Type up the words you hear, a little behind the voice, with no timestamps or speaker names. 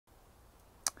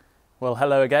Well,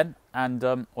 hello again,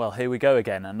 and well, here we go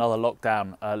again, another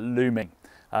lockdown looming.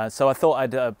 So I thought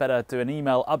I'd better do an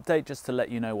email update just to let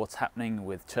you know what's happening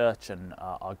with church and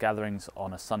our gatherings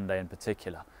on a Sunday in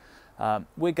particular.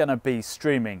 We're going to be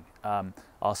streaming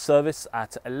our service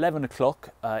at 11 o'clock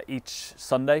each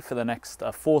Sunday for the next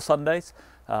 4 Sundays.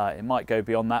 It might go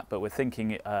beyond that, but we're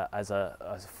thinking as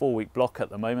a 4-week block at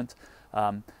the moment.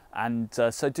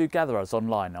 So do gather us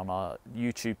online on our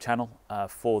YouTube channel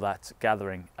for that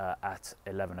gathering at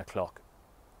 11 o'clock.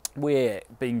 We're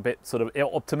being a bit sort of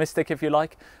optimistic, if you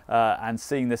like, and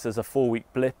seeing this as a 4-week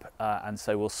blip, and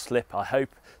so we'll slip, I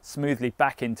hope, smoothly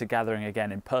back into gathering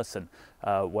again in person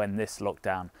when this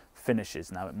lockdown finishes.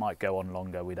 Now, it might go on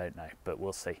longer, we don't know, but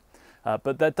we'll see.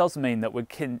 But that does mean that we're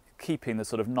keeping the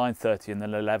sort of 9:30 and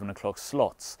then 11 o'clock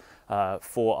slots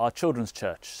for our children's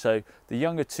church. So the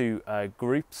younger two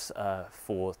groups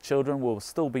for children will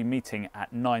still be meeting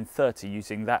at 9:30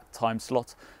 using that time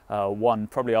slot, one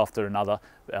probably after another,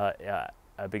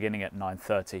 beginning at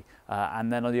 9:30.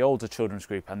 And then on the older children's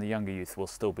group and the younger youth will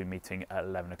still be meeting at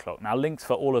 11 o'clock. Now, links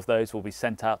for all of those will be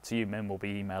sent out to you. Min will be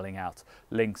emailing out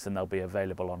links and they'll be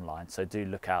available online. So do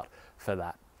look out for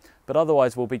that. But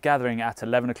otherwise, we'll be gathering at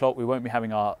 11 o'clock. We won't be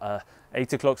having our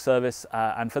 8 o'clock service.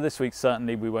 And for this week,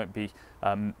 certainly, we won't be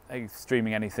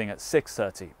streaming anything at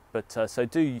 6:30. But so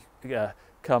do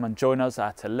come and join us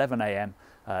at 11 a.m.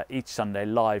 Each Sunday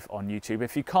live on YouTube.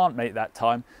 If you can't make that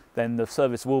time, then the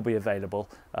service will be available.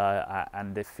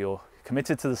 And if you're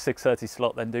committed to the 6:30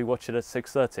 slot, then do watch it at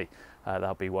 6:30.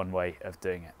 That'll be one way of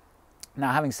doing it.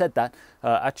 Now, having said that,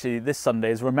 actually this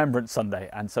Sunday is Remembrance Sunday,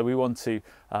 and so we want to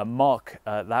mark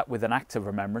that with an act of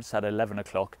remembrance at 11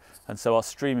 o'clock, and so our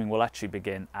streaming will actually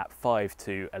begin at 5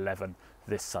 to 11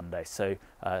 this Sunday. So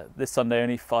this Sunday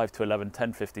only 5 to 11,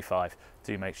 10:55.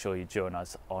 Do make sure you join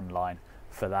us online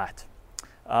for that.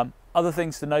 Other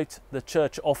things to note, the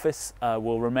church office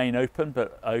will remain open,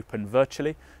 but open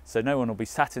virtually. So no one will be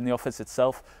sat in the office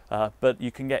itself, but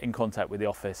you can get in contact with the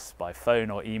office by phone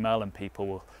or email and people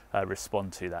will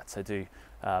respond to that. So do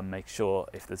make sure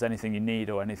if there's anything you need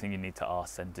or anything you need to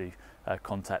ask, then do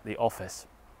contact the office.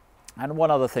 And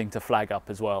one other thing to flag up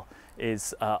as well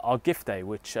is our gift day,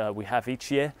 which we have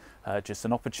each year, just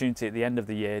an opportunity at the end of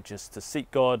the year just to seek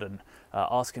God and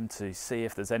ask Him to see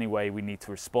if there's any way we need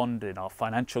to respond in our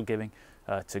financial giving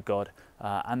to God.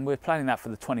 And we're planning that for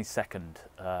the 22nd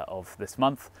of this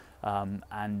month.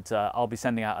 I'll be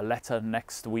sending out a letter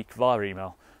next week via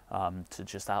email to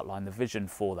just outline the vision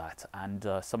for that and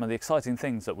some of the exciting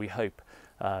things that we hope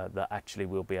that actually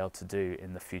we'll be able to do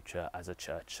in the future as a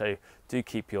church. So do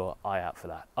keep your eye out for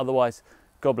that. Otherwise,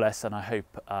 God bless, and I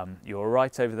hope you're all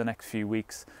right over the next few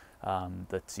weeks,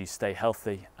 that you stay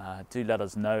healthy. Do let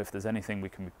us know if there's anything we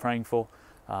can be praying for,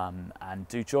 and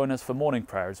do join us for morning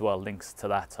prayer as well. Links to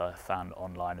that are found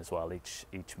online as well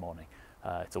each morning.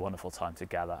 It's a wonderful time to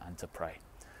gather and to pray.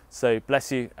 So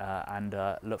bless you, and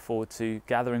look forward to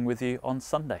gathering with you on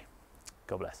Sunday.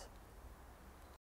 God bless.